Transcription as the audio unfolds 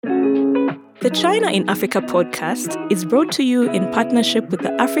The China in Africa podcast is brought to you in partnership with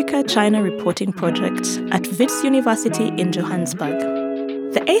the Africa-China Reporting Project at Wits University in Johannesburg.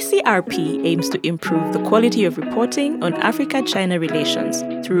 The ACRP aims to improve the quality of reporting on Africa-China relations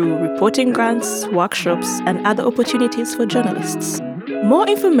through reporting grants, workshops, and other opportunities for journalists. More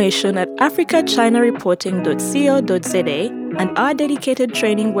information at africachinareporting.co.za and our dedicated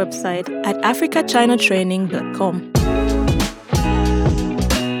training website at africachinatraining.com.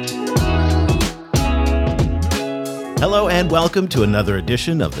 Hello and welcome to another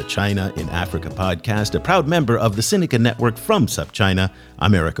edition of the China in Africa podcast, a proud member of the Sinica Network from SupChina.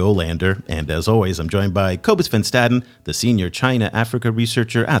 I'm Eric Olander, and as always, I'm joined by Cobus van Staden, the senior China-Africa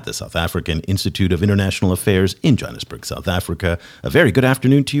researcher at the South African Institute of International Affairs in Johannesburg, South Africa. A very good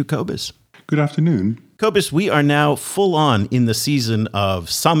afternoon to you, Cobus. Good afternoon. Cobus, we are now full on in the season of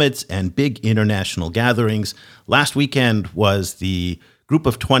summits and big international gatherings. Last weekend was the Group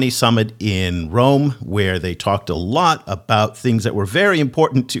of 20 summit in Rome, where they talked a lot about things that were very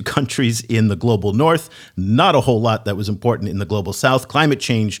important to countries in the global north, not a whole lot that was important in the global south. Climate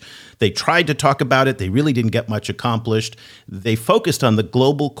change, they tried to talk about it. They really didn't get much accomplished. They focused on the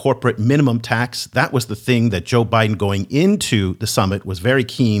global corporate minimum tax. That was the thing that Joe Biden, going into the summit, was very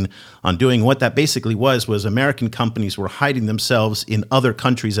keen on doing. What that basically was American companies were hiding themselves in other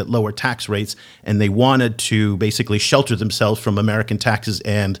countries at lower tax rates, and they wanted to basically shelter themselves from American taxes,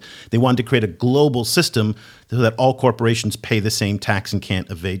 and they wanted to create a global system so that all corporations pay the same tax and can't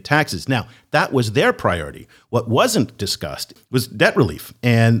evade taxes. Now, that was their priority. What wasn't discussed was debt relief,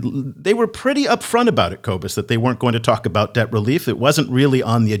 and they were pretty upfront about it, Cobus, that they weren't going to talk about debt relief. It wasn't really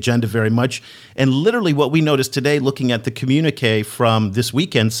on the agenda very much, and literally what we noticed today, looking at the communique from this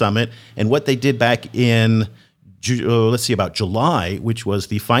weekend summit and what they did back in about July, which was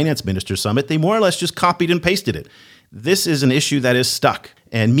the finance minister summit, they more or less just copied and pasted it. This is an issue that is stuck.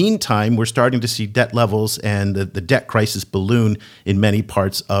 And meantime, we're starting to see debt levels and the debt crisis balloon in many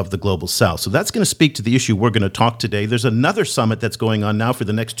parts of the global south. So that's going to speak to the issue we're going to talk today. There's another summit that's going on now for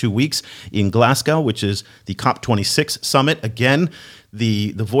the next 2 weeks in Glasgow, which is the COP26 summit. Again,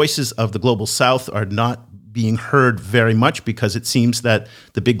 the voices of the global south are not being heard very much because it seems that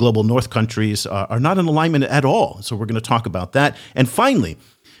the big global north countries are not in alignment at all. So we're going to talk about that. And finally,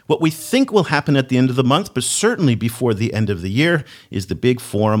 what we think will happen at the end of the month, but certainly before the end of the year, is the big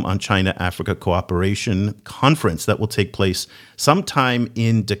Forum on China-Africa Cooperation conference that will take place sometime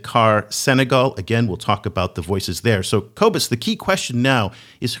in Dakar, Senegal. Again, we'll talk about the voices there. So, Cobus, the key question now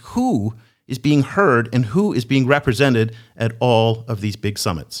is who is being heard and who is being represented at all of these big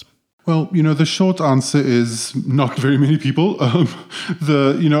summits? Well, the short answer is not very many people.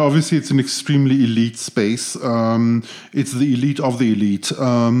 Obviously it's an extremely elite space. It's the elite of the elite.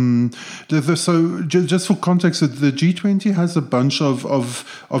 So just for context, the G20 has a bunch of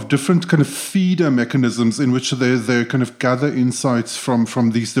different kind of feeder mechanisms in which they kind of gather insights from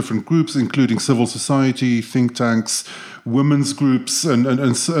these different groups, including civil society, think tanks, women's groups,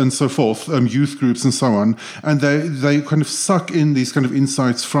 and so forth, youth groups and so on. And they kind of suck in these kind of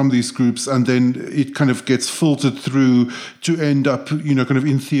insights from these groups, and then it kind of gets filtered through to end up, kind of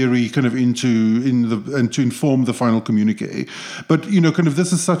in theory, kind of and to inform the final communique. But, kind of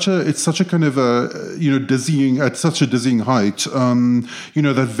this is such a kind of dizzying height,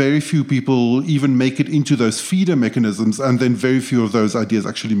 that very few people even make it into those feeder mechanisms, and then very few of those ideas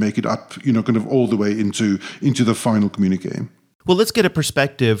actually make it up, kind of all the way into the final communique. Well, let's get a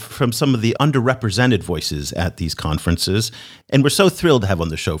perspective from some of the underrepresented voices at these conferences. And we're so thrilled to have on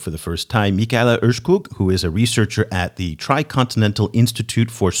the show for the first time Michaela Erskog, who is a researcher at the Tricontinental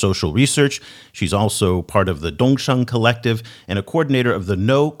Institute for Social Research. She's also part of the Dongsheng Collective and a coordinator of the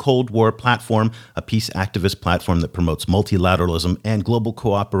No Cold War Platform, a peace activist platform that promotes multilateralism and global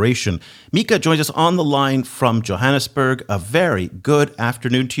cooperation. Mika joins us on the line from Johannesburg. A very good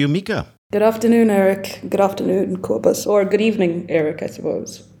afternoon to you, Mika. Good afternoon, Eric. Good afternoon, Cobus. Or good evening, Eric, I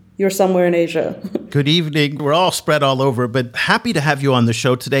suppose. You're somewhere in Asia. Good evening. We're all spread all over, but happy to have you on the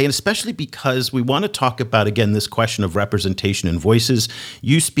show today, and especially because we want to talk about, again, this question of representation and voices.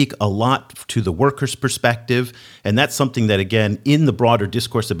 You speak a lot to the workers' perspective, and that's something that, again, in the broader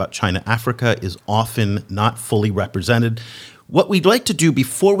discourse about China-Africa is often not fully represented. What we'd like to do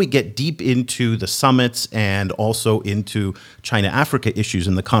before we get deep into the summits and also into China-Africa issues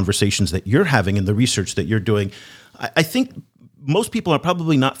and the conversations that you're having and the research that you're doing, I think most people are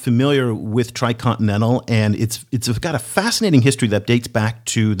probably not familiar with Tricontinental, and it's got a fascinating history that dates back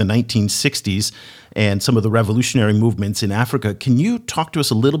to the 1960s and some of the revolutionary movements in Africa. Can you talk to us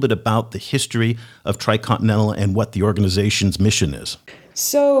a little bit about the history of Tricontinental and what the organization's mission is?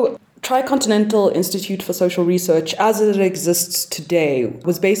 So Tricontinental Institute for Social Research, as it exists today,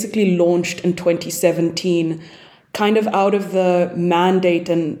 was basically launched in 2017, kind of out of the mandate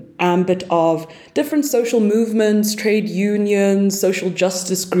and ambit of different social movements, trade unions, social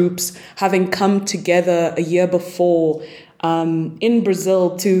justice groups having come together a year before in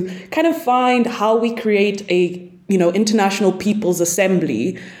Brazil to kind of find how we create a international people's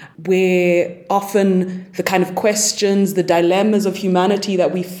assembly, where often the kind of questions, the dilemmas of humanity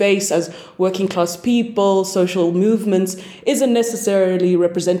that we face as working class people, social movements, isn't necessarily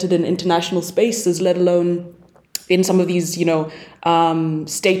represented in international spaces, let alone in some of these,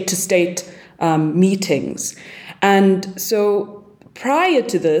 state-to-state meetings. And so prior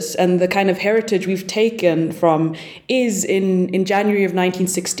to this, and the kind of heritage we've taken from is in January of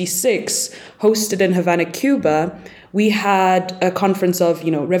 1966, hosted in Havana, Cuba, we had a conference of,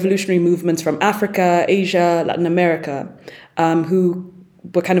 revolutionary movements from Africa, Asia, Latin America, who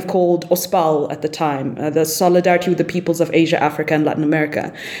were kind of called OSPAL at the time, the Solidarity with the Peoples of Asia, Africa, and Latin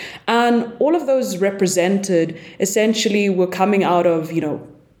America. And all of those represented essentially were coming out of,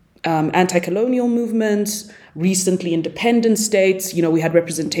 anti-colonial movements, recently independent states. We had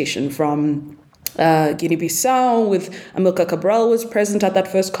representation from Guinea-Bissau, with Amilcar Cabral was present at that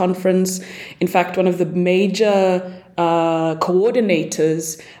first conference. In fact, one of the major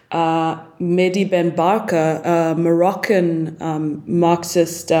coordinators, Mehdi Ben Barka, a Moroccan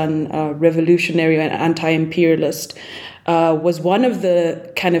Marxist and revolutionary and anti-imperialist, was one of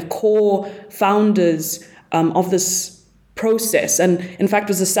the kind of core founders of this process, and in fact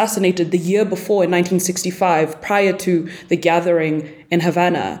was assassinated the year before in 1965, prior to the gathering in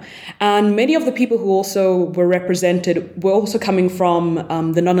Havana. And many of the people who also were represented were also coming from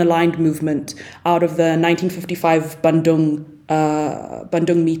the non-aligned movement out of the 1955 Bandung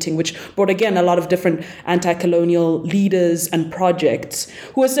meeting, which brought again a lot of different anti-colonial leaders and projects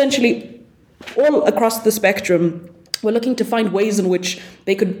who essentially all across the spectrum were looking to find ways in which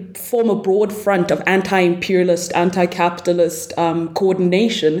they could form a broad front of anti-imperialist, anti-capitalist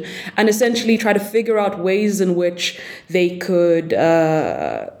coordination, and essentially try to figure out ways in which they could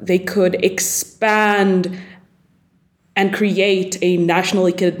expand and create a national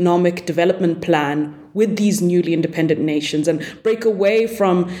economic development plan with these newly independent nations and break away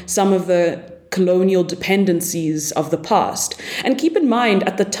from some of the colonial dependencies of the past. And keep in mind,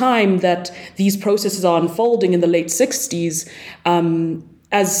 at the time that these processes are unfolding in the late 60s,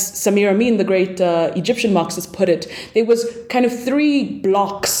 as Samir Amin, the great Egyptian Marxist, put it, there was kind of three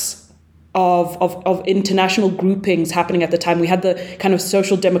blocks of international groupings happening at the time. We had the kind of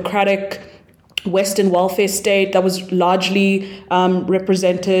social democratic Western welfare state that was largely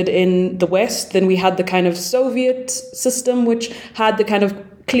represented in the West. Then we had the kind of Soviet system, which had the kind of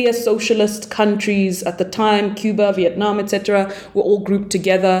clear socialist countries at the time, Cuba, Vietnam, etc., were all grouped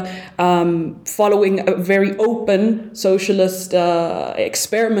together, following a very open socialist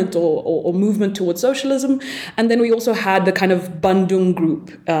experiment or movement towards socialism. And then we also had the kind of Bandung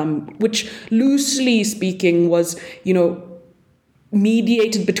group, which loosely speaking was,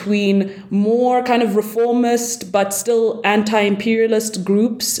 mediated between more kind of reformist but still anti-imperialist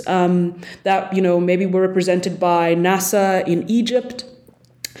groups that, maybe were represented by Nasser in Egypt,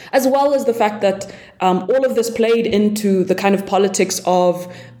 as well as the fact that all of this played into the kind of politics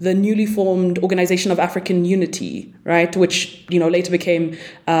of the newly formed Organization of African Unity, right, which later became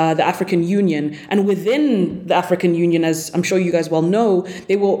the African Union. And within the African Union, as I'm sure you guys well know,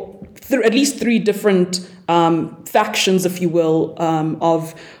 there were at least three different factions, if you will,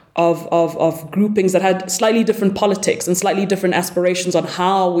 of groupings that had slightly different politics and slightly different aspirations on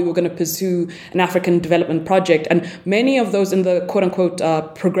how we were going to pursue an African development project. And many of those in the quote-unquote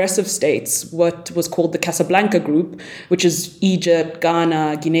progressive states, what was called the Casablanca group, which is Egypt,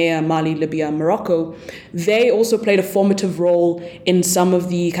 Ghana, Guinea, Mali, Libya, Morocco, they also played a formative role in some of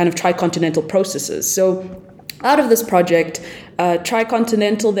the kind of tricontinental processes. So out of this project,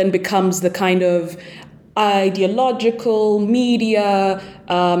 Tricontinental then becomes the kind of ideological, media,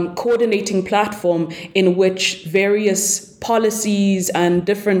 coordinating platform in which various policies and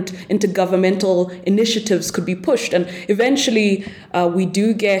different intergovernmental initiatives could be pushed. And eventually, we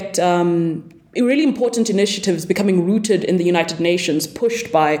do get really important initiatives becoming rooted in the United Nations,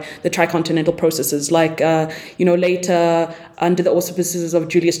 pushed by the tricontinental processes. Like, later, under the auspices of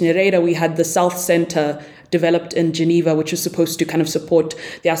Julius Nyerere, we had the South Center developed in Geneva, which is supposed to kind of support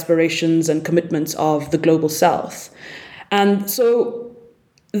the aspirations and commitments of the global South. And so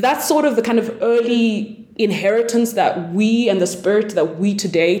that's sort of the kind of early inheritance that we and the spirit that we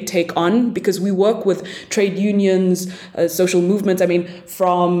today take on, because we work with trade unions, social movements. I mean,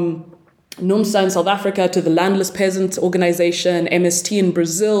 from NUMSA in South Africa, to the Landless Peasants Organization, MST in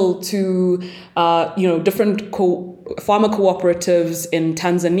Brazil, to different farmer cooperatives in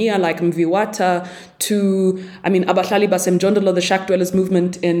Tanzania like Mviwata, to Abahlali Basemjondolo, the Shack Dwellers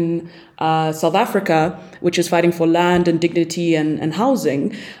movement in South Africa, which is fighting for land and dignity and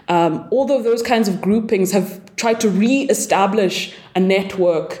housing. Although those kinds of groupings have tried to re-establish a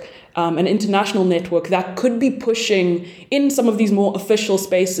network, an international network that could be pushing in some of these more official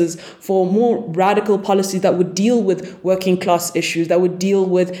spaces for more radical policies that would deal with working class issues, that would deal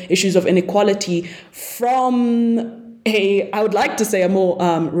with issues of inequality from I would like to say, a more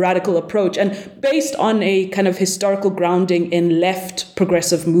radical approach, and based on a kind of historical grounding in left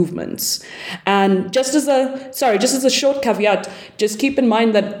progressive movements. And just as a short caveat, just keep in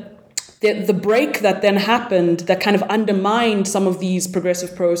mind that the break that then happened that kind of undermined some of these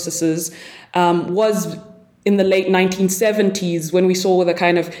progressive processes was in the late 1970s, when we saw the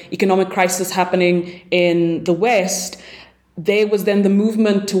kind of economic crisis happening in the West. There was then the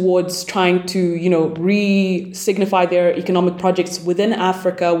movement towards trying to, re-signify their economic projects within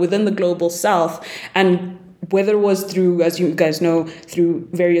Africa, within the global South, and whether it was through, as you guys know, through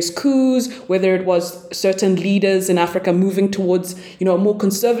various coups, whether it was certain leaders in Africa moving towards, more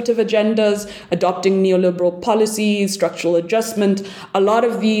conservative agendas, adopting neoliberal policies, structural adjustment, a lot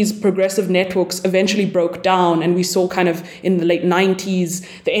of these progressive networks eventually broke down. And we saw kind of in the late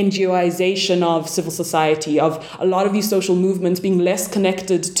 90s, the NGOization of civil society, of a lot of these social movements being less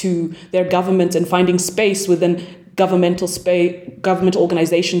connected to their government and finding space within government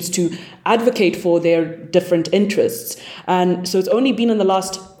organizations to advocate for their different interests. And so it's only been in the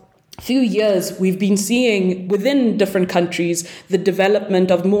last few years we've been seeing within different countries the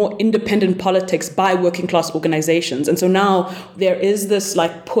development of more independent politics by working class organizations. And so now there is this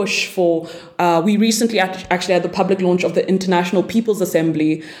push for, we recently actually had the public launch of the International People's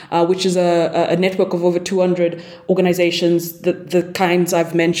Assembly, which is a network of over 200 organizations, the kinds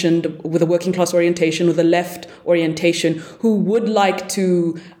I've mentioned, with a working class orientation, with a left orientation, who would like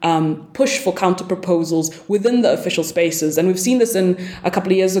to push for counter proposals within the official spaces. And we've seen this in a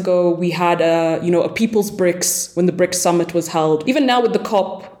couple of years ago. We had a People's BRICS when the BRICS summit was held. Even now with the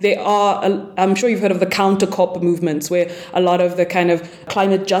COP, there are, I'm sure you've heard of the counter-COP movements, where a lot of the kind of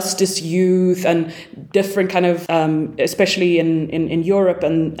climate justice youth and different kind of, especially in Europe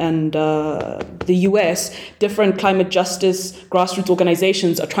and the US, different climate justice grassroots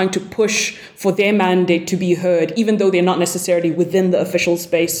organizations are trying to push for their mandate to be heard, even though they're not necessarily within the official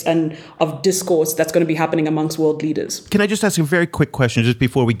space and of discourse that's going to be happening amongst world leaders. Can I just ask a very quick question just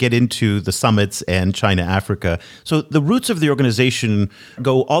before we get into the summits and China-Africa? So the roots of the organization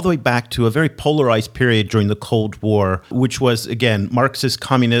go all the way back to a very polarized period during the Cold War, which was, again, Marxist,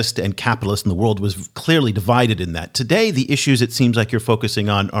 communist, and capitalist, and the world was clearly divided in that. Today, the issues it seems like you're focusing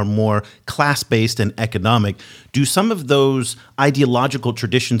on are more class-based and economic. Do some of those ideological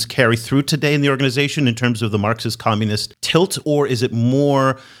traditions carry through today in the organization in terms of the Marxist-communist tilt, or is it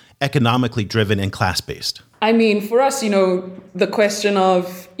more economically driven and class-based? I mean, for us, the question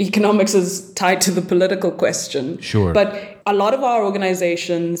of economics is tied to the political question. Sure. But a lot of our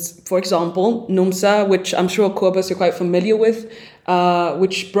organizations, for example, NUMSA, which I'm sure Kobus you're quite familiar with,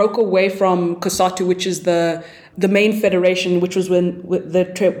 which broke away from COSATU, which is the main federation, which was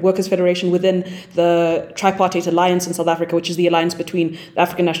the Workers' Federation within the Tripartite Alliance in South Africa, which is the alliance between the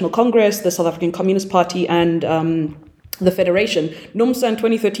African National Congress, the South African Communist Party, and the Federation. NUMSA in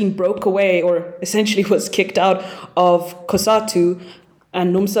 2013 broke away, or essentially was kicked out of COSATU,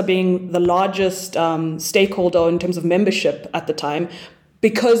 and NUMSA being the largest stakeholder in terms of membership at the time,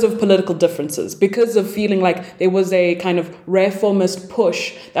 because of political differences, because of feeling like there was a kind of reformist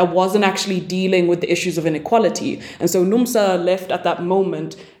push that wasn't actually dealing with the issues of inequality. And so NUMSA left at that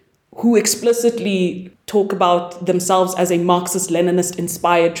moment, who explicitly talk about themselves as a Marxist-Leninist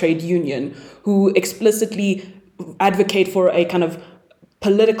inspired trade union, who explicitly advocate for a kind of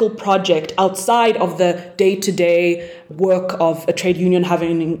political project outside of the day-to-day work of a trade union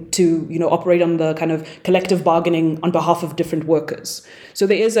having to, operate on the kind of collective bargaining on behalf of different workers. So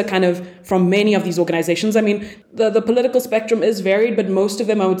there is a kind of, from many of these organizations, I mean, the political spectrum is varied, but most of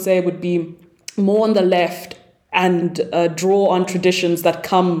them, I would say, would be more on the left and draw on traditions that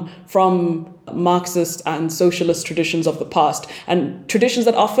come from Marxist and socialist traditions of the past, and traditions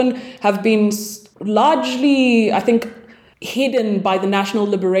that often have been largely, I think, hidden by the National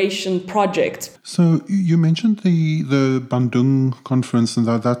Liberation Project. So you mentioned the Bandung conference and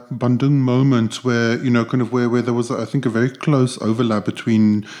that Bandung moment where, where there was, I think, a very close overlap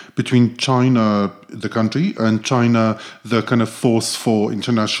between China, the country, and China, the kind of force for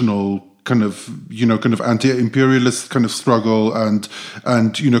international kind of anti-imperialist kind of struggle and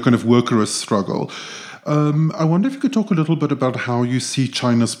kind of workerist struggle. I wonder if you could talk a little bit about how you see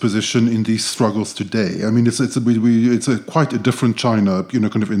China's position in these struggles today. I mean, it's quite a different China,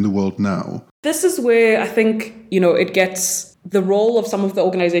 kind of in the world now. This is where I think, it gets the role of some of the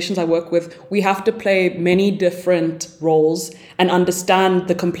organizations I work with. We have to play many different roles and understand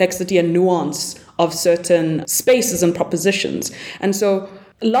the complexity and nuance of certain spaces and propositions. And so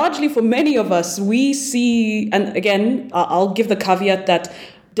largely for many of us, we see, and again, I'll give the caveat that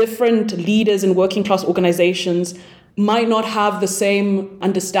different leaders in working class organizations might not have the same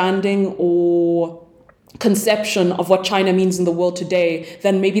understanding or conception of what China means in the world today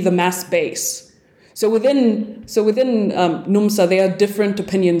than maybe the mass base. So within NUMSA, there are different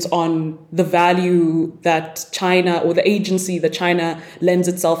opinions on the value that China, or the agency that China lends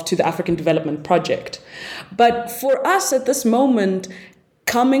itself to the African Development Project. But for us at this moment,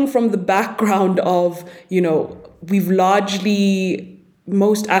 coming from the background of,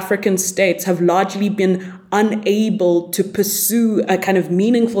 most African states have largely been unable to pursue a kind of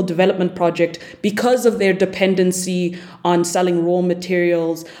meaningful development project because of their dependency on selling raw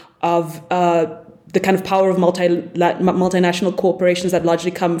materials, of the kind of power of multinational corporations that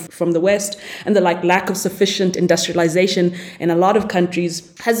largely come from the West, and the lack of sufficient industrialization in a lot of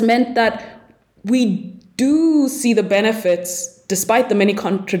countries has meant that we do see the benefits, despite the many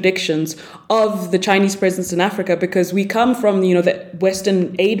contradictions, of the Chinese presence in Africa, because we come from, the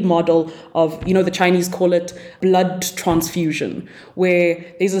Western aid model of, the Chinese call it blood transfusion, where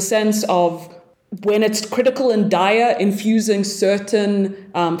there's a sense of, when it's critical and dire, infusing certain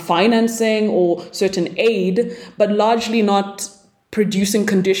financing or certain aid, but largely not producing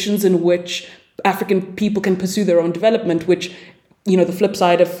conditions in which African people can pursue their own development, which, the flip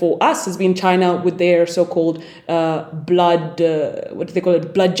side of for us has been China with their so-called blood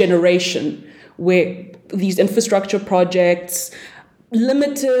generation, where these infrastructure projects,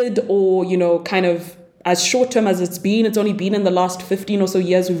 limited or, kind of as short-term as it's only been in the last 15 or so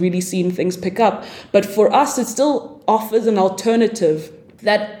years we've really seen things pick up. But for us, it still offers an alternative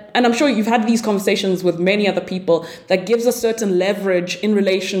that, and I'm sure you've had these conversations with many other people, that gives us certain leverage in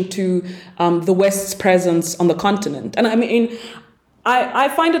relation to the West's presence on the continent. And I mean, I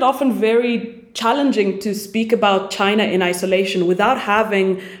find it often very challenging to speak about China in isolation without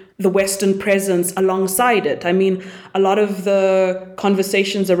having the Western presence alongside it. I mean, a lot of the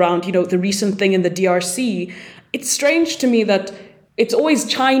conversations around, the recent thing in the DRC, it's strange to me that it's always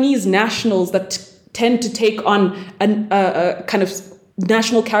Chinese nationals that tend to take on a kind of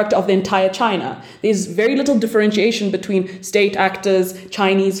national character of the entire China. There's very little differentiation between state actors,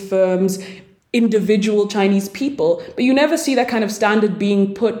 Chinese firms, individual Chinese people, but you never see that kind of standard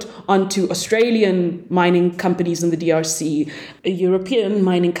being put onto Australian mining companies in the DRC, European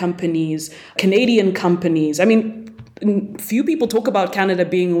mining companies, Canadian companies. I mean, few people talk about Canada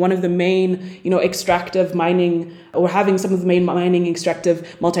being one of the main, extractive mining, or having some of the main mining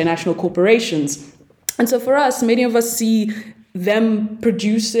extractive multinational corporations. And so for us, many of us see them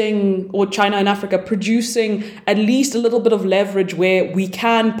producing, or China and Africa producing, at least a little bit of leverage where we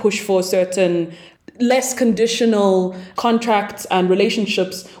can push for certain less conditional contracts and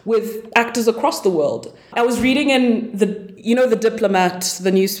relationships with actors across the world. I was reading in the Diplomat,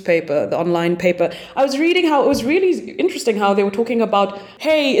 the newspaper, the online paper, I was reading how it was really interesting how they were talking about,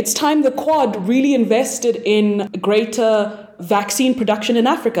 hey, it's time the Quad really invested in greater vaccine production in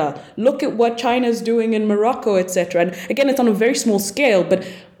Africa. Look at what China's doing in Morocco, etc. And again, it's on a very small scale, but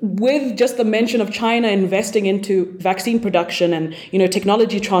with just the mention of China investing into vaccine production and,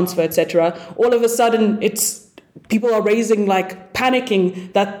 technology transfer, etc., all of a sudden people are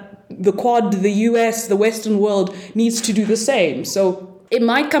panicking that the Quad, the US, the Western world needs to do the same. So it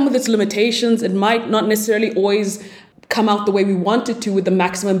might come with its limitations. It might not necessarily always come out the way we want it to, with the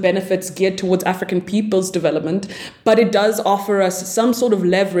maximum benefits geared towards African people's development, but it does offer us some sort of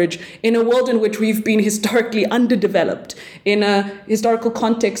leverage in a world in which we've been historically underdeveloped, in a historical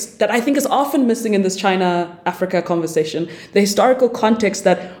context that I think is often missing in this China-Africa conversation, the historical context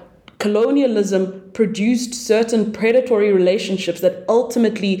that colonialism produced certain predatory relationships that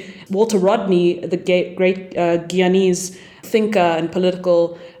ultimately Walter Rodney, the great Guyanese thinker and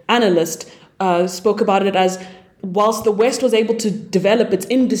political analyst, spoke about it as, whilst the West was able to develop its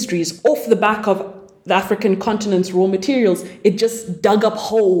industries off the back of the African continent's raw materials, it just dug up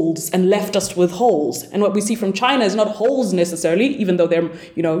holes and left us with holes. And what we see from China is not holes necessarily, even though they're,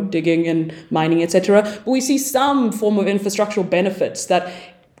 digging and mining, etc. But we see some form of infrastructural benefits that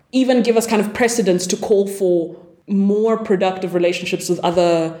even give us kind of precedence to call for more productive relationships with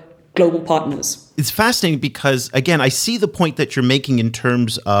other global partners. It's fascinating because, again, I see the point that you're making in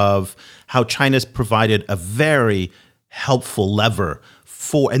terms of how China's provided a very helpful lever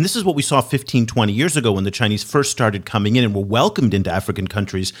for, and this is what we saw 15, 20 years ago when the Chinese first started coming in and were welcomed into African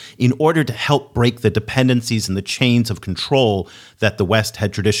countries in order to help break the dependencies and the chains of control that the West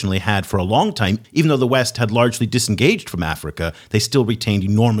had traditionally had for a long time. Even though the West had largely disengaged from Africa, they still retained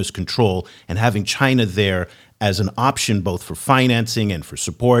enormous control, and having China there as an option both for financing and for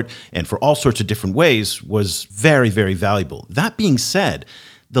support and for all sorts of different ways was very, very valuable. That being said,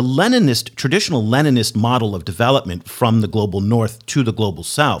 the traditional Leninist model of development from the global north to the global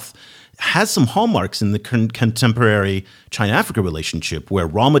south has some hallmarks in the contemporary China-Africa relationship, where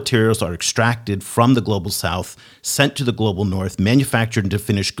raw materials are extracted from the global south, sent to the global north, manufactured into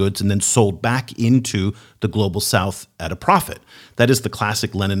finished goods, and then sold back into the global south at a profit. That is the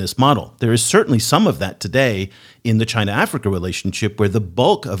classic Leninist model. There is certainly some of that today in the China-Africa relationship, where the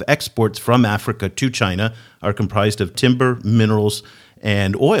bulk of exports from Africa to China are comprised of timber, minerals,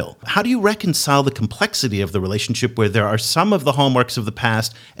 and oil. How do you reconcile the complexity of the relationship where there are some of the hallmarks of the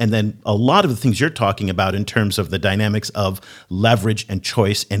past and then a lot of the things you're talking about in terms of the dynamics of leverage and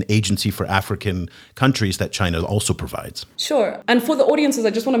choice and agency for African countries that China also provides? Sure. And for the audiences, I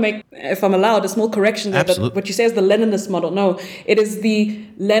just want to make, if I'm allowed, a small correction there. That what you say is the Leninist model. No, it is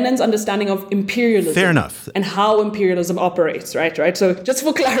Lenin's understanding of imperialism. Fair enough. And how imperialism operates, right? So just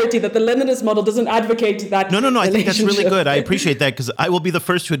for clarity, that the Leninist model doesn't advocate that. No, I think that's really good. I appreciate that, because I will be the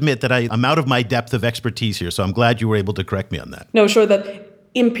first to admit that I'm out of my depth of expertise here, so I'm glad you were able to correct me on that. No, sure, that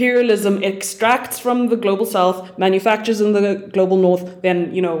imperialism extracts from the global south, manufactures in the global north,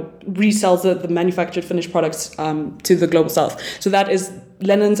 then, resells the manufactured finished products to the global south. So that is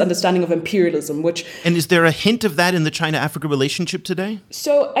Lenin's understanding of imperialism, And is there a hint of that in the China-Africa relationship today?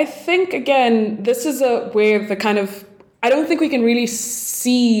 So I think, again, this is where the kind of, I don't think we can really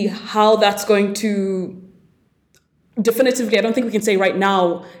see how that's going to definitively, I don't think we can say right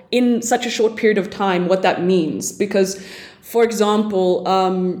now in such a short period of time what that means. Because, for example,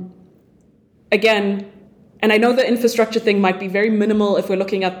 again, and I know the infrastructure thing might be very minimal if we're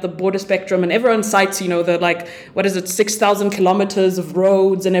looking at the border spectrum, and everyone cites, the 6,000 kilometers of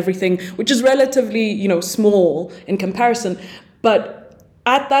roads and everything, which is relatively, small in comparison. But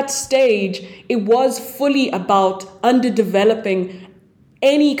at that stage, it was fully about underdeveloping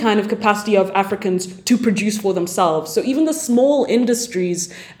any kind of capacity of Africans to produce for themselves. So even the small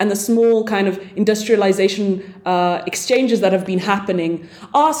industries and the small kind of industrialization exchanges that have been happening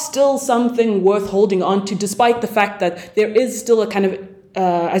are still something worth holding on to, despite the fact that there is still a kind of,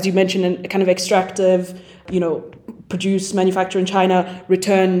 as you mentioned, a kind of extractive, produce, manufacture in China,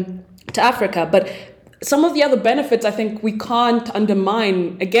 return to Africa. But some of the other benefits, I think we can't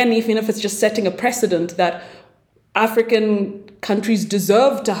undermine, again, even if it's just setting a precedent that African countries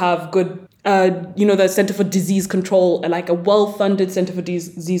deserve to have good, the Center for Disease Control, like a well-funded Center for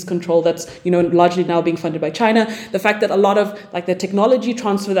Disease Control that's, largely now being funded by China. The fact that a lot of the technology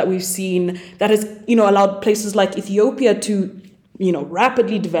transfer that we've seen that has, allowed places like Ethiopia to,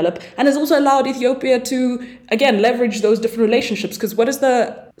 rapidly develop, and has also allowed Ethiopia to, again, leverage those different relationships. Because what is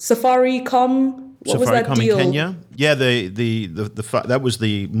the Safaricom? What was that deal? In Kenya? Yeah, that was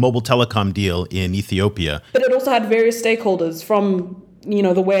the mobile telecom deal in Ethiopia. But it also had various stakeholders from,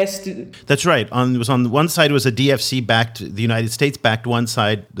 the West. That's right. On one side was a DFC backed, the United States backed one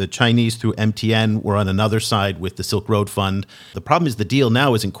side. The Chinese through MTN were on another side with the Silk Road Fund. The problem is the deal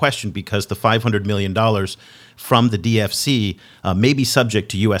now is in question because the $500 million from the DFC may be subject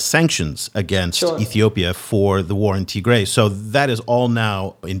to U.S. sanctions against Ethiopia for the war in Tigray. So that is all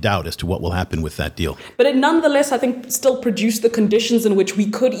now in doubt as to what will happen with that deal. But it nonetheless, I think, still produced the conditions in which we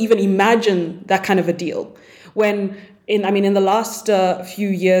could even imagine that kind of a deal. When, in the last few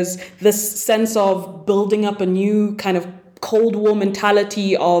years, this sense of building up a new kind of Cold War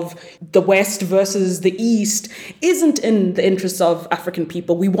mentality of the West versus the East isn't in the interests of African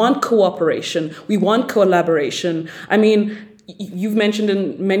people. We want cooperation. We want collaboration. You've mentioned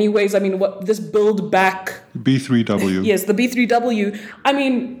in many ways, what this Build Back... B3W. Yes, the B3W.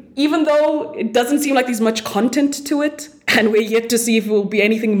 Even though it doesn't seem like there's much content to it, and we're yet to see if it will be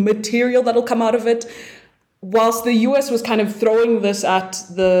anything material that'll come out of it, whilst the US was kind of throwing this at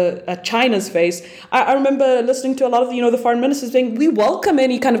China's face, I remember listening to a lot of the foreign ministers saying, we welcome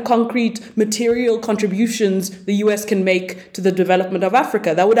any kind of concrete material contributions the US can make to the development of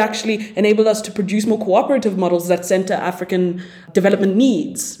Africa. That would actually enable us to produce more cooperative models that center African development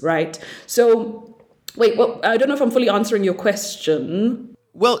needs, right? So, I don't know if I'm fully answering your question.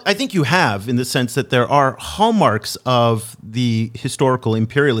 Well, I think you have, in the sense that there are hallmarks of the historical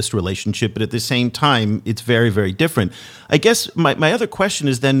imperialist relationship, but at the same time, it's very, very different. I guess my other question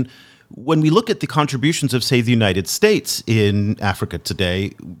is then, when we look at the contributions of, say, the United States in Africa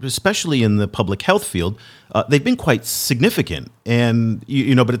today, especially in the public health field, they've been quite significant. And,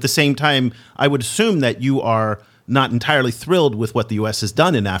 but at the same time, I would assume that you are not entirely thrilled with what the U.S. has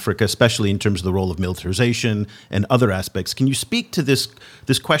done in Africa, especially in terms of the role of militarization and other aspects. Can you speak to this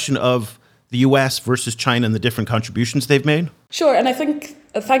question of the U.S. versus China and the different contributions they've made? Sure, and I think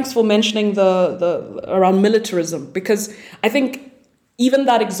thanks for mentioning the around militarism, because I think even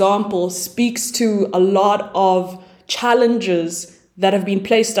that example speaks to a lot of challenges that have been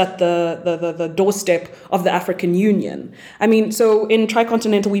placed at the doorstep of the African Union. I mean, so in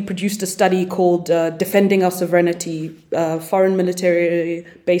Tricontinental, we produced a study called Defending Our Sovereignty, Foreign Military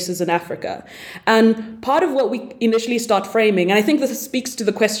Bases in Africa. And part of what we initially start framing, and I think this speaks to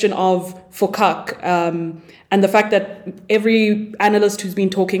the question of FOCAC, and the fact that every analyst who's been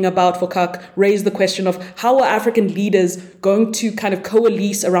talking about FOCAC raised the question of how are African leaders going to kind of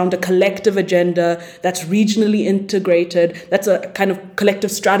coalesce around a collective agenda that's regionally integrated, that's a kind of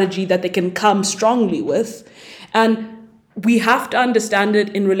collective strategy that they can come strongly with. And we have to understand it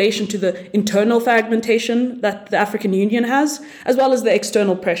in relation to the internal fragmentation that the African Union has, as well as the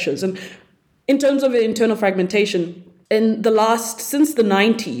external pressures. And in terms of the internal fragmentation, since the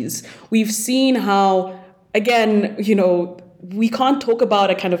 90s, we've seen how, again, we can't talk about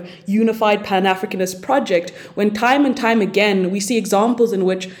a kind of unified Pan-Africanist project when time and time again we see examples in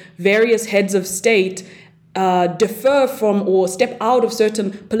which various heads of state differ from or step out of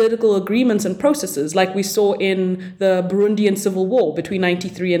certain political agreements and processes, like we saw in the Burundian civil war between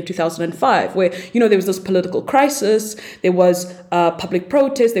 1993 and 2005, where, there was this political crisis, there was public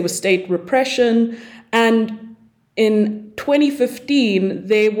protest, there was state repression, and in 2015,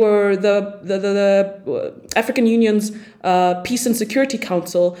 they were the African Union's Peace and Security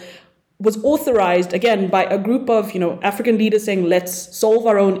Council was authorized, again, by a group of, African leaders saying, let's solve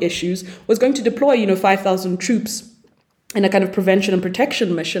our own issues, was going to deploy, 5,000 troops in a kind of prevention and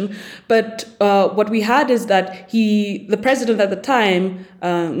protection mission. But what we had is that the president at the time,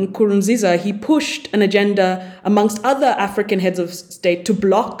 Nkurunziza, he pushed an agenda amongst other African heads of state to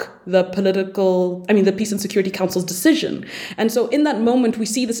block the Peace and Security Council's decision. And so in that moment, we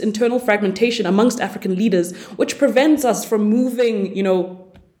see this internal fragmentation amongst African leaders, which prevents us from moving,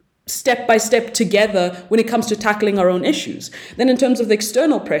 step by step together when it comes to tackling our own issues. Then in terms of the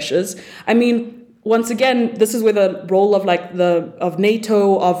external pressures, once again, this is where the role of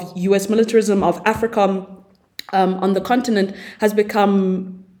NATO, of US militarism, of AFRICOM on the continent has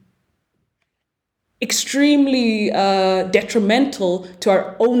become extremely detrimental to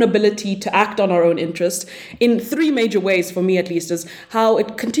our own ability to act on our own interest in three major ways, for me at least, is how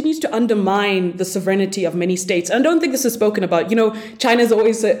it continues to undermine the sovereignty of many states. And I don't think this is spoken about. China is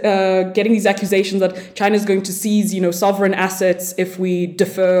always getting these accusations that China is going to seize, sovereign assets if we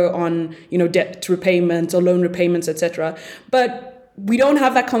defer on, debt repayment or loan repayments, etc. But we don't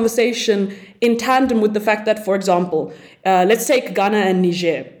have that conversation in tandem with the fact that, for example, let's take Ghana and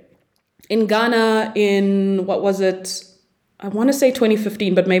Niger. In Ghana, in, what was it? I want to say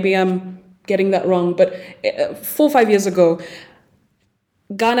 2015, but maybe I'm getting that wrong. But 4 or 5 years ago,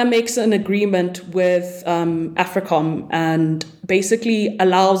 Ghana makes an agreement with AFRICOM and basically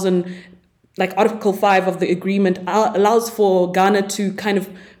allows, Article 5 of the agreement allows for Ghana to kind of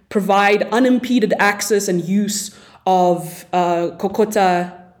provide unimpeded access and use of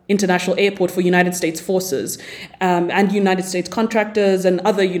Kokota International Airport for United States forces and United States contractors and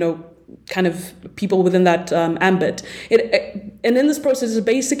other, kind of people within that ambit. And in this process, it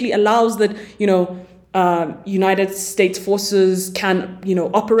basically allows that, United States forces can,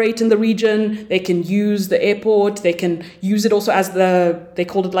 operate in the region. They can use the airport. They can use it also as they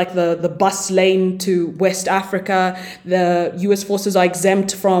called it like the bus lane to West Africa. The US forces are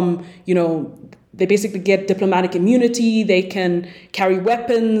exempt from, they basically get diplomatic immunity. They can carry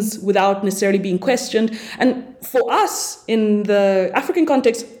weapons without necessarily being questioned. And for us, in the African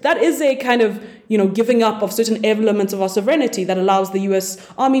context, that is a kind of, giving up of certain elements of our sovereignty that allows the US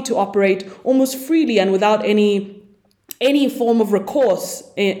Army to operate almost freely and without any form of recourse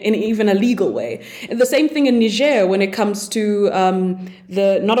in even a legal way. And the same thing in Niger when it comes to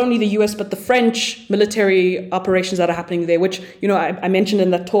not only the US, but the French military operations that are happening there, which, I mentioned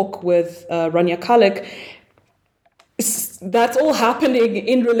in that talk with Rania Khalek. That's all happening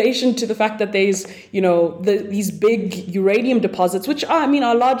in relation to the fact that there's, these big uranium deposits, which are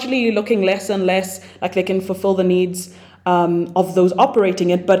largely looking less and less like they can fulfill the needs of those operating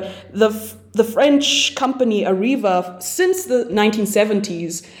it. But the French company Areva, since the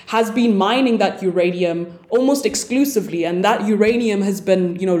 1970s, has been mining that uranium almost exclusively, and that uranium has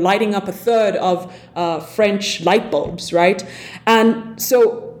been, lighting up a third of French light bulbs, right? And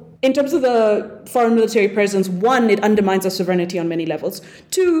so, in terms of the foreign military presence, one, it undermines our sovereignty on many levels.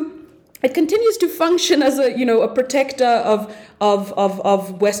 Two, it continues to function as a protector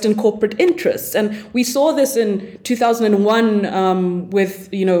of Western corporate interests, and we saw this in 2001 with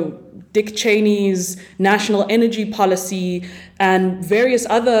Dick Cheney's national energy policy and various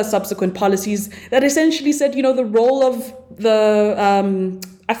other subsequent policies that essentially said, the role of the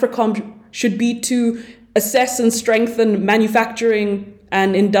AFRICOM should be to assess and strengthen manufacturing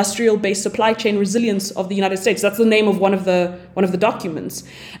and industrial-based supply chain resilience of the United States. That's the name of one of the documents.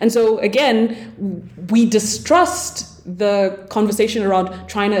 And so again, we distrust the conversation around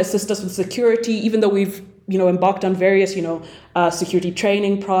trying to assist us with security, even though we've embarked on various security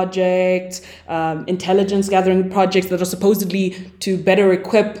training projects, intelligence gathering projects that are supposedly to better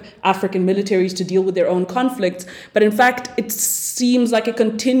equip African militaries to deal with their own conflicts. But in fact, it seems like it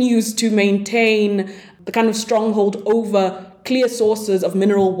continues to maintain the kind of stronghold over clear sources of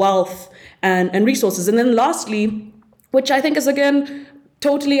mineral wealth and resources. And then lastly, which I think is again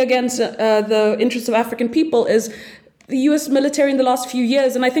totally against the interests of African people, is the U.S. military in the last few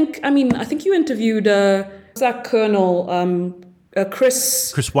years. And I think you interviewed that Colonel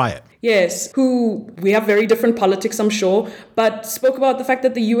Chris Wyatt. Yes, who we have very different politics, I'm sure, but spoke about the fact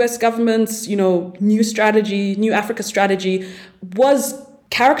that the U.S. government's new Africa strategy was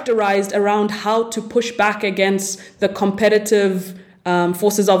characterized around how to push back against the competitive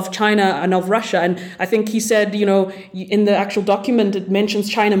forces of China and of Russia. And I think he said, in the actual document, it mentions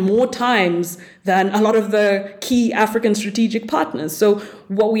China more times than a lot of the key African strategic partners. So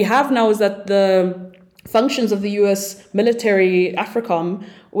what we have now is that the functions of the U.S. military, AFRICOM,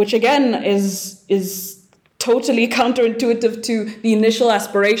 which again is totally counterintuitive to the initial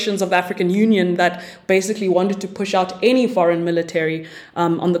aspirations of the African Union that basically wanted to push out any foreign military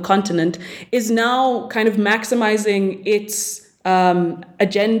on the continent, is now kind of maximizing its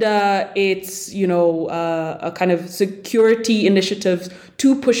agenda, its a kind of security initiative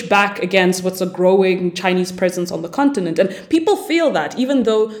to push back against what's a growing Chinese presence on the continent. And people feel that, even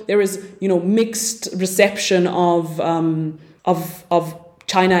though there is mixed reception of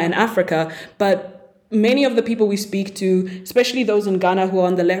China and Africa, but many of the people we speak to, especially those in Ghana who are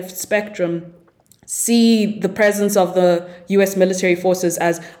on the left spectrum, see the presence of the US military forces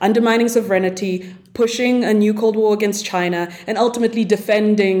as undermining sovereignty, pushing a new Cold War against China, and ultimately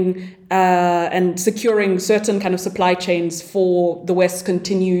defending and securing certain kind of supply chains for the West's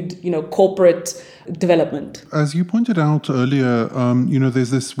continued, corporate development. As you pointed out earlier,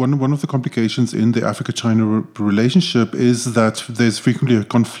 there's this one of the complications in the Africa-China relationship is that there's frequently a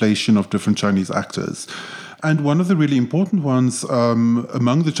conflation of different Chinese actors. And one of the really important ones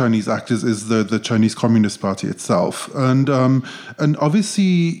among the Chinese actors is the Chinese Communist Party itself. And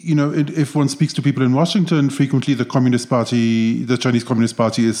obviously, if one speaks to people in Washington, frequently the Chinese Communist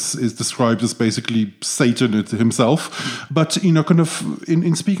Party is described as basically Satan himself. But, kind of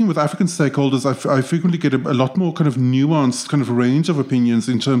in speaking with African stakeholders, I frequently get a lot more kind of nuanced kind of range of opinions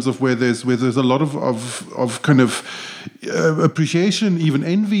in terms of where there's a lot of kind of appreciation, even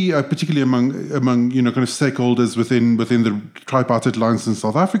envy, particularly among kind of stakeholders within the tripartite alliance in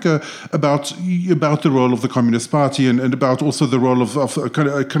South Africa about the role of the Communist Party and about also the role of a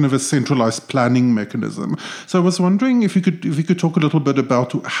kind of a centralized planning mechanism. So I was wondering if you could talk a little bit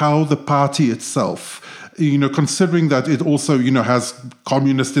about how the party itself, considering that it also, has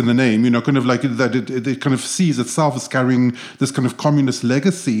communist in the name, kind of like that it kind of sees itself as carrying this kind of communist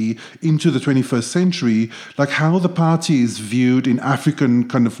legacy into the 21st century, like how the party is viewed in African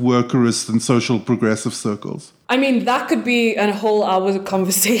kind of workerist and social progressive circles. I mean, that could be a whole hour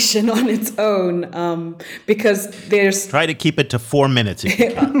conversation on its own, because there's... Try to keep it to 4 minutes.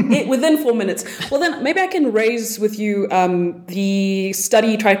 Within 4 minutes. Well, then maybe I can raise with you the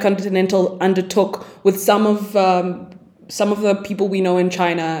study Tricontinental undertook with some of the people we know in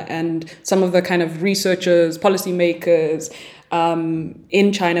China and some of the kind of researchers, policymakers,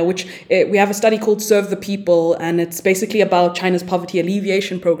 in China, which we have a study called Serve the People, and it's basically about China's poverty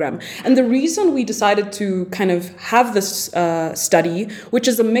alleviation program. And the reason we decided to kind of have this study, which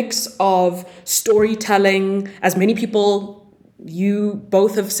is a mix of storytelling, as many people, you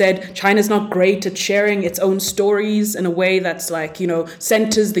both have said, China's not great at sharing its own stories in a way that's like,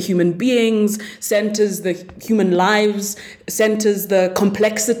 centers the human beings, centers the human lives, centers the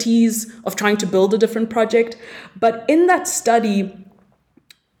complexities of trying to build a different project. But in that study,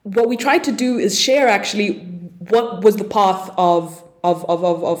 what we tried to do is share actually what was the path of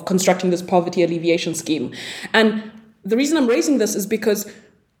of constructing this poverty alleviation scheme. And the reason I'm raising this is because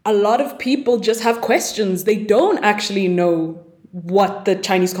a lot of people just have questions. They don't actually know what the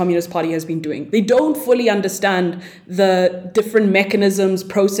Chinese Communist Party has been doing. They don't fully understand the different mechanisms,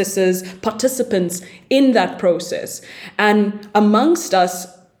 processes, participants in that process. And amongst us,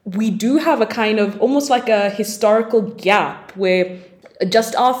 we do have a kind of almost like a historical gap where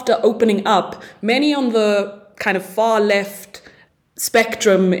just after opening up, many on the kind of far left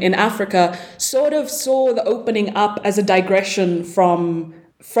spectrum in Africa sort of saw the opening up as a digression from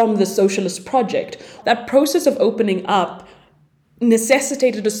the socialist project. That process of opening up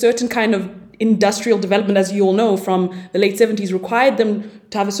necessitated a certain kind of industrial development, as you all know, from the late 70s, required them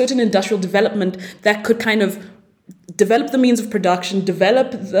to have a certain industrial development that could kind of develop the means of production,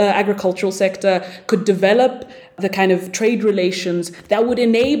 develop the agricultural sector, could develop the kind of trade relations that would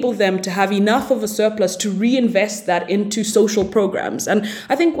enable them to have enough of a surplus to reinvest that into social programs. And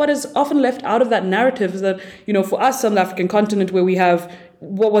I think what is often left out of that narrative is that, for us on the African continent, where we have,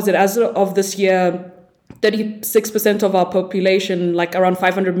 as of this year, 36% of our population, like around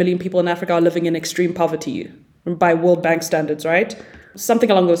 500 million people in Africa, are living in extreme poverty by World Bank standards, right? Something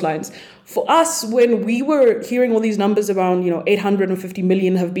along those lines. For us, when we were hearing all these numbers around, 850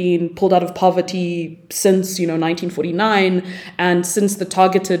 million have been pulled out of poverty since, 1949, and since the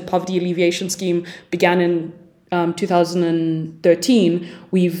targeted poverty alleviation scheme began in 2013,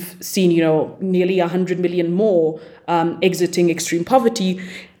 we've seen, nearly 100 million more exiting extreme poverty.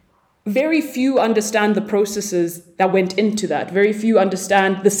 Very few understand the processes that went into that. Very few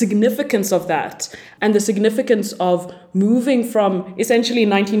understand the significance of that and the significance of moving from essentially in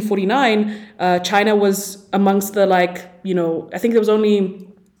 1949, China was amongst the I think there was only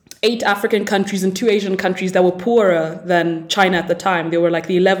 8 African countries and 2 Asian countries that were poorer than China at the time. They were like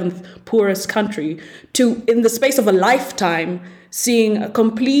the 11th poorest country, to in the space of a lifetime seeing a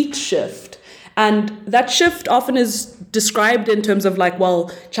complete shift. And that shift often is described in terms of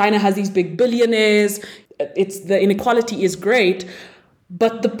China has these big billionaires, the inequality is great,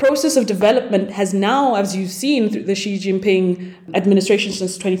 but the process of development has now, as you've seen through the Xi Jinping administration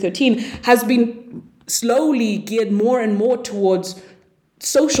since 2013, has been slowly geared more and more towards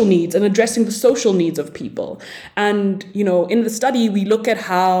social needs and addressing the social needs of people. And, in the study, we look at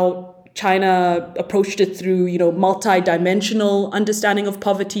how China approached it through, multi-dimensional understanding of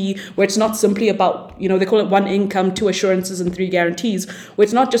poverty, where it's not simply about, they call it 1 income, 2 assurances, and 3 guarantees, where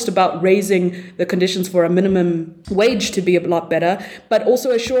it's not just about raising the conditions for a minimum wage to be a lot better, but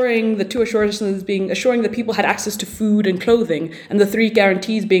also assuring the 2 assurances being assuring that people had access to food and clothing, and the 3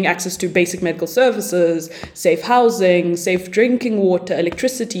 guarantees being access to basic medical services, safe housing, safe drinking water,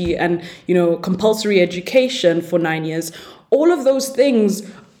 electricity, and, compulsory education for 9 years. All of those things,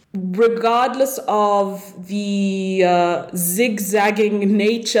 regardless of the zigzagging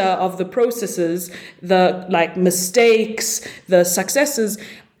nature of the processes, the mistakes, the successes,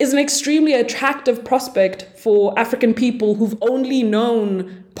 is an extremely attractive prospect for African people who've only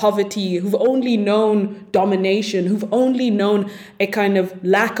known poverty, who've only known domination, who've only known a kind of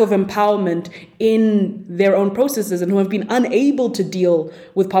lack of empowerment in their own processes, and who have been unable to deal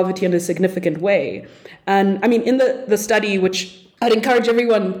with poverty in a significant way. And I mean, in the study, which I'd encourage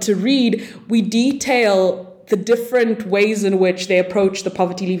everyone to read, we detail the different ways in which they approach the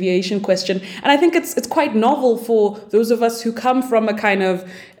poverty alleviation question. And I think it's quite novel for those of us who come from a kind of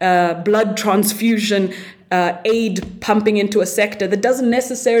blood transfusion aid pumping into a sector that doesn't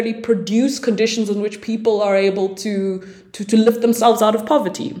necessarily produce conditions in which people are able to lift themselves out of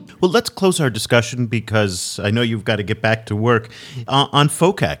poverty. Well, let's close our discussion because I know you've got to get back to work. On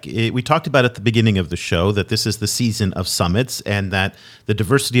FOCAC, we talked about at the beginning of the show that this is the season of summits and that the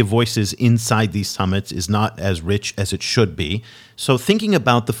diversity of voices inside these summits is not as rich as it should be. So thinking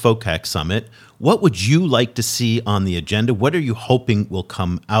about the FOCAC summit, what would you like to see on the agenda? What are you hoping will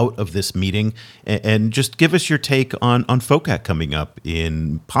come out of this meeting? And just give us your take on FOCAC coming up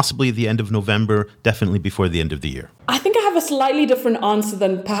in possibly the end of November, definitely before the end of the year. I think I have a slightly different answer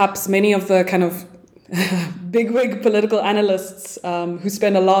than perhaps many of the kind of bigwig political analysts who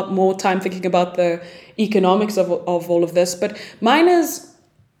spend a lot more time thinking about the economics of all of this. But mine is,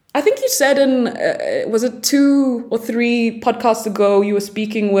 I think you said was it 2 or 3 podcasts ago, you were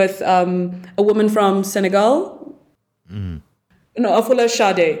speaking with a woman from Senegal? No, Afula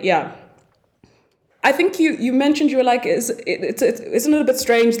Shade, yeah. I think you mentioned, you were like, isn't it a bit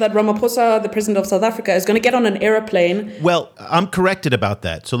strange that Ramaphosa, the president of South Africa, is going to get on an airplane? Well, I'm corrected about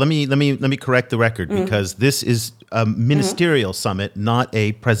that. So let me correct the record because this is a ministerial summit, not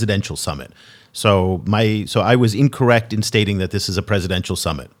a presidential summit. So I was incorrect in stating that this is a presidential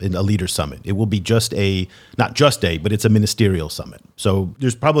summit, a leader summit. It will be but it's a ministerial summit. So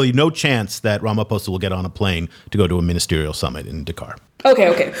there's probably no chance that Ramaphosa will get on a plane to go to a ministerial summit in Dakar.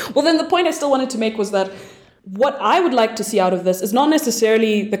 Okay. Well, then the point I still wanted to make was that what I would like to see out of this is not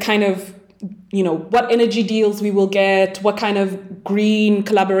necessarily the kind of, what energy deals we will get, what kind of green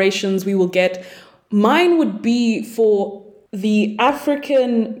collaborations we will get. Mine would be for the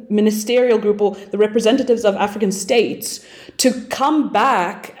African ministerial group or the representatives of African states to come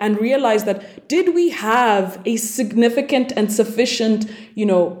back and realize that did we have a significant and sufficient,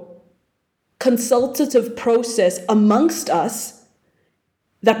 consultative process amongst us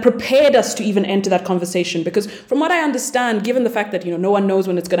that prepared us to even enter that conversation? Because from what I understand, given the fact that, no one knows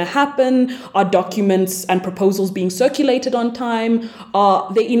when it's going to happen, are documents and proposals being circulated on time?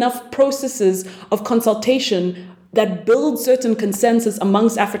 Are there enough processes of consultation that build certain consensus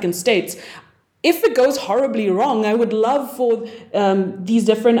amongst African states? If it goes horribly wrong, I would love for these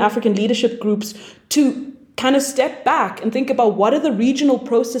different African leadership groups to kind of step back and think about what are the regional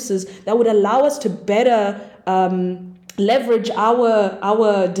processes that would allow us to better leverage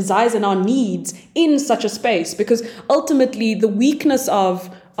our desires and our needs in such a space. Because ultimately the weakness of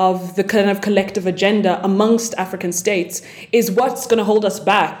the kind of collective agenda amongst African states is what's going to hold us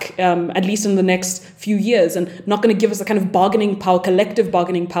back, at least in the next few years, and not going to give us the kind of bargaining power, collective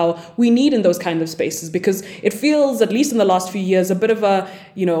bargaining power we need in those kind of spaces. Because it feels, at least in the last few years, a bit of a,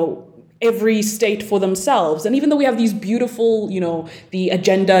 every state for themselves. And even though we have these beautiful, the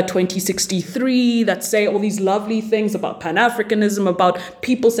Agenda 2063 that say all these lovely things about Pan-Africanism, about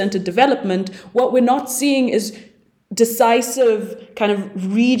people-centered development, what we're not seeing is decisive kind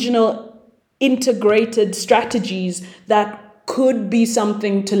of regional integrated strategies that could be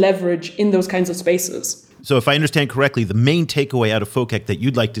something to leverage in those kinds of spaces. So if I understand correctly, the main takeaway out of FOCAC that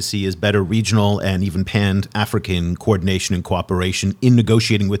you'd like to see is better regional and even pan-African coordination and cooperation in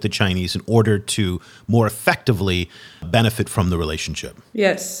negotiating with the Chinese in order to more effectively benefit from the relationship.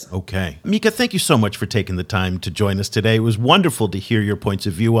 Yes. Okay. Mika, thank you so much for taking the time to join us today. It was wonderful to hear your points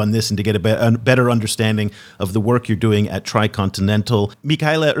of view on this and to get a better understanding of the work you're doing at Tricontinental.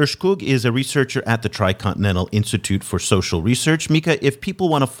 Mikaela Erskog is a researcher at the Tricontinental Institute for Social Research. Mika, if people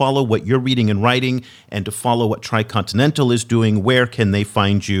want to follow what you're reading and writing and to follow what Tricontinental is doing, where can they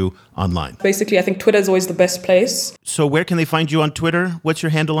find you online? Basically, I think Twitter is always the best place. So where can they find you on Twitter? What's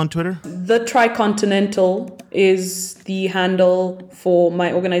your handle on Twitter? The Tricontinental is the handle for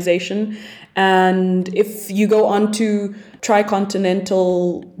my organization. And if you go on to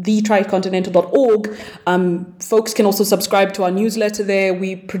Tricontinental, thetricontinental.org, folks can also subscribe to our newsletter there.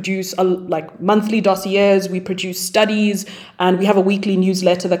 We produce monthly dossiers, we produce studies, and we have a weekly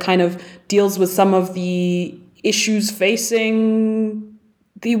newsletter that kind of deals with some of the issues facing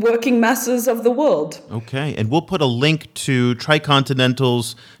the working masses of the world. Okay, and we'll put a link to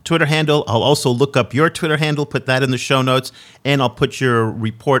Tricontinental's Twitter handle. I'll also look up your Twitter handle, put that in the show notes, and I'll put your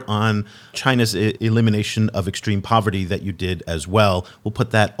report on China's elimination of extreme poverty that you did as well. We'll put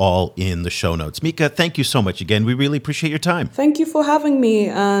that all in the show notes. Mika, thank you so much again. We really appreciate your time. Thank you for having me.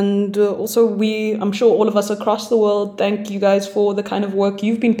 And also I'm sure all of us across the world, thank you guys for the kind of work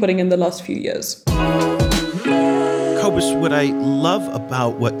you've been putting in the last few years. Cobus, what I love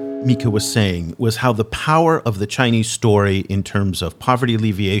about what Mika was saying was how the power of the Chinese story in terms of poverty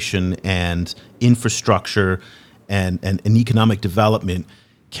alleviation and infrastructure and economic development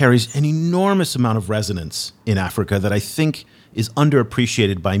carries an enormous amount of resonance in Africa that I think is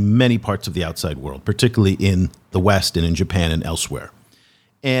underappreciated by many parts of the outside world, particularly in the West and in Japan and elsewhere.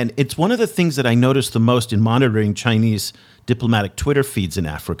 And it's one of the things that I noticed the most in monitoring Chinese diplomatic Twitter feeds in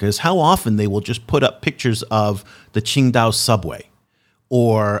Africa is how often they will just put up pictures of the Qingdao subway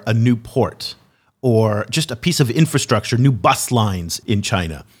or a new port or just a piece of infrastructure, new bus lines in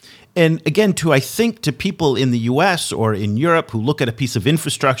China. And again, I think to people in the US or in Europe who look at a piece of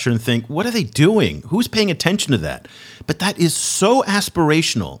infrastructure and think, what are they doing? Who's paying attention to that? But that is so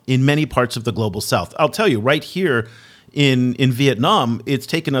aspirational in many parts of the global South. I'll tell you, right here in Vietnam, it's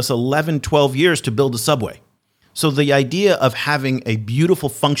taken us 11, 12 years to build a subway. So the idea of having a beautiful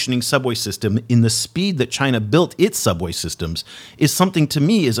functioning subway system in the speed that China built its subway systems is something to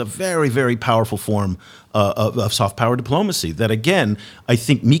me is a very, very powerful form of soft power diplomacy that, again, I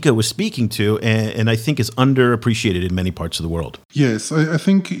think Mika was speaking to and I think is underappreciated in many parts of the world. Yes, I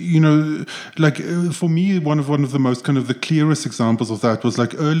think, for me, one of the most kind of the clearest examples of that was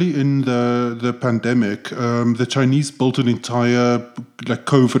early in the pandemic, the Chinese built an entire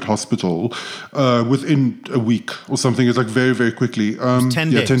COVID hospital within a week or something. It's very, very quickly. 10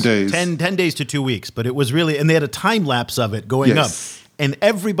 days. 10 days. 10 days to 2 weeks. But it was really, and they had a time lapse of it going up. And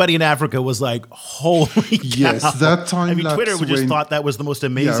everybody in Africa was like, holy cow. Yes, that time lapse Twitter just thought that was the most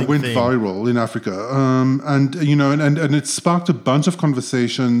amazing thing. Yeah, it went viral in Africa. And it sparked a bunch of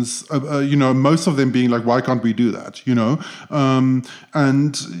conversations, most of them being like, why can't we do that,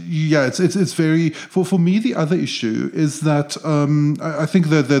 it's very, for me, the other issue is that I think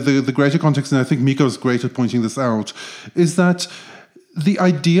the greater context, and I think Miko's great at pointing this out, is that the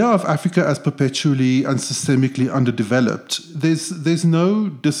idea of Africa as perpetually and systemically underdeveloped, there's no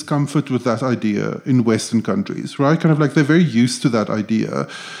discomfort with that idea in Western countries, right? Kind of like they're very used to that idea.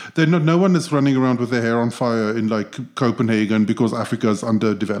 No one is running around with their hair on fire in like Copenhagen because Africa is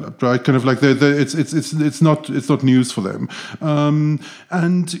underdeveloped, right? Kind of like it's not news for them.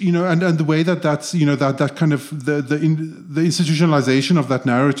 And the way that's that kind of the institutionalization of that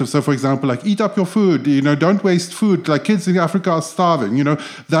narrative. So for example, like eat up your food, don't waste food. Like kids in Africa are starving.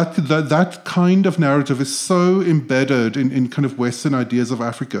 That kind of narrative is so embedded in kind of Western ideas of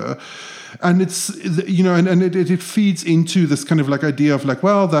Africa. And it's, it feeds into this kind of like idea of like,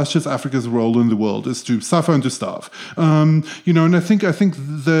 well, that's just Africa's role in the world, is to suffer and to starve. And I think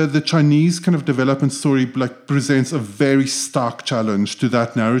the Chinese kind of development story like presents a very stark challenge to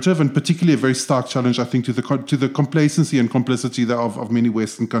that narrative, and particularly a very stark challenge, I think, to the complacency and complicity of many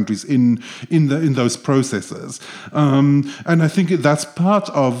Western countries in those processes. And I think that's part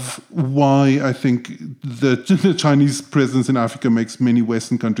of why I think the Chinese presence in Africa makes many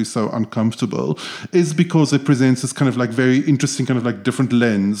Western countries so uncomfortable, is because it presents this kind of like very interesting kind of like different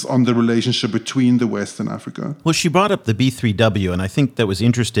lens on the relationship between the West and Africa. Well, she brought up the B3W, and I think that was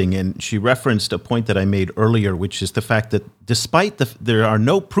interesting, and she referenced a point that I made earlier, which is the fact that despite there are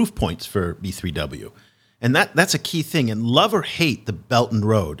no proof points for B3W, and that's a key thing, and love or hate the Belt and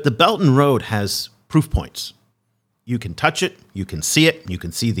Road. The Belt and Road has proof points. You can touch it, you can see it, you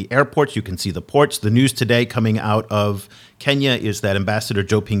can see the airports, you can see the ports. The news today coming out of Kenya is that Ambassador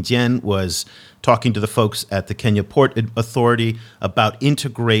Zhou Pingjian was talking to the folks at the Kenya Port Authority about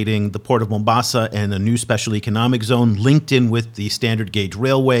integrating the Port of Mombasa and a new special economic zone linked in with the standard gauge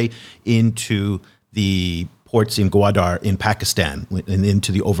railway into the ports in Gwadar in Pakistan and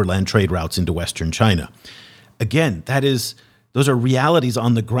into the overland trade routes into Western China. Again, those are realities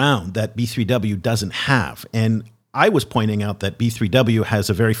on the ground that B3W doesn't have. And I was pointing out that B3W has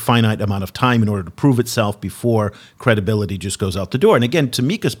a very finite amount of time in order to prove itself before credibility just goes out the door. And again, to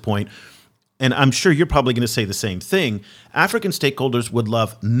Mika's point, and I'm sure you're probably going to say the same thing, African stakeholders would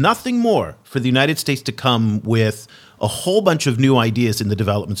love nothing more for the United States to come with a whole bunch of new ideas in the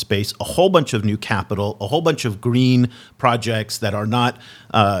development space, a whole bunch of new capital, a whole bunch of green projects that are not,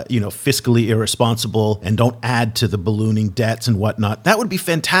 fiscally irresponsible and don't add to the ballooning debts and whatnot. That would be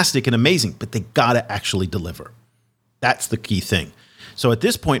fantastic and amazing, but they got to actually deliver. That's the key thing. So at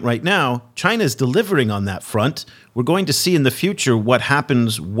this point right now, China is delivering on that front. We're going to see in the future what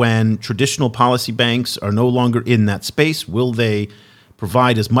happens when traditional policy banks are no longer in that space. Will they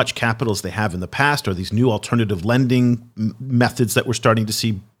provide as much capital as they have in the past? Are these new alternative lending methods that we're starting to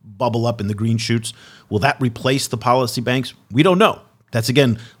see bubble up in the green shoots, will that replace the policy banks? We don't know. That's,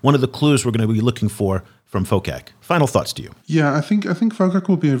 again, one of the clues we're going to be looking for from FOCAC. Final thoughts to you. Yeah, I think FOCAC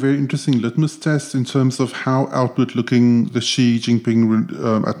will be a very interesting litmus test in terms of how outward-looking the Xi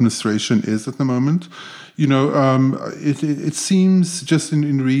Jinping administration is at the moment. It seems just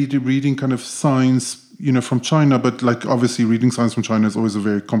in reading kind of signs, from China, but like obviously reading signs from China is always a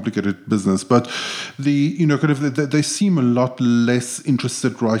very complicated business. But they seem a lot less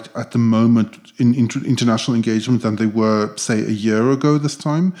interested right at the moment in international engagement than they were, say, a year ago this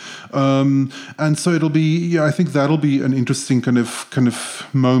time. And so it'll be, I think that'll be an interesting kind of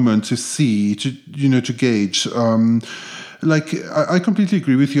moment to see, to gauge. I completely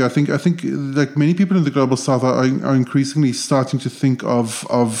agree with you. I think like many people in the global south are increasingly starting to think of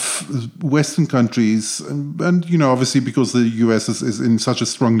Western countries, and obviously because the US is in such a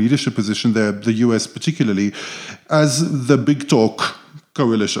strong leadership position there, the US particularly, as the big talk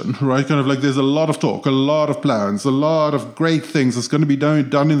coalition, right? Kind of like there's a lot of talk, a lot of plans, a lot of great things that's going to be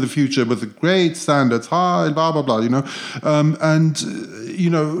done in the future with the great standards, blah, blah, blah, and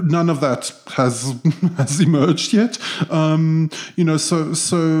none of that has emerged yet. So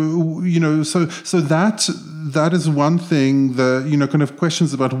that is one thing, the, kind of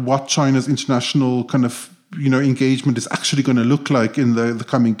questions about what China's international kind of engagement is actually going to look like in the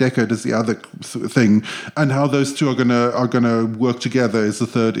coming decade is the other thing, and how those two are going to work together is the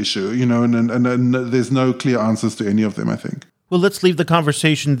third issue. And there's no clear answers to any of them, I think. Well, let's leave the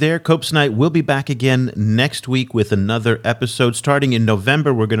conversation there. Copes Night will be back again next week with another episode. Starting in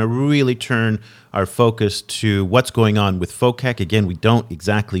November, we're going to really turn our focus to what's going on with FOCAC. Again, we don't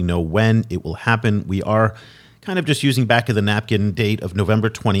exactly know when it will happen. We are kind of just using back of the napkin date of November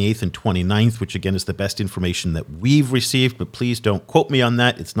 28th and 29th, which again is the best information that we've received, but please don't quote me on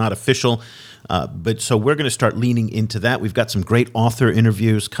that. It's not official. But so we're going to start leaning into that. We've got some great author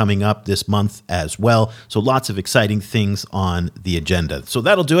interviews coming up this month as well. So lots of exciting things on the agenda. So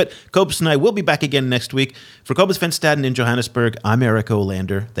that'll do it. Cobus and I will be back again next week. For Cobus Van Staden in Johannesburg, I'm Eric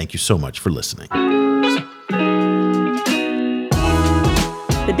Olander. Thank you so much for listening.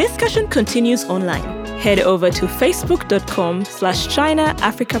 The discussion continues online. Head over to facebook.com/China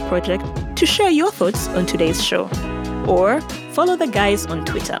Africa Project to share your thoughts on today's show. Or follow the guys on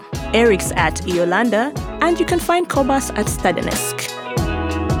Twitter. Eric's at Eolanda, and you can find Cobus at Stadenesque.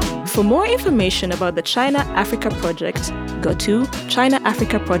 For more information about the China Africa Project, go to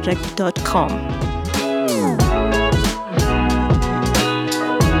chinaafricaproject.com.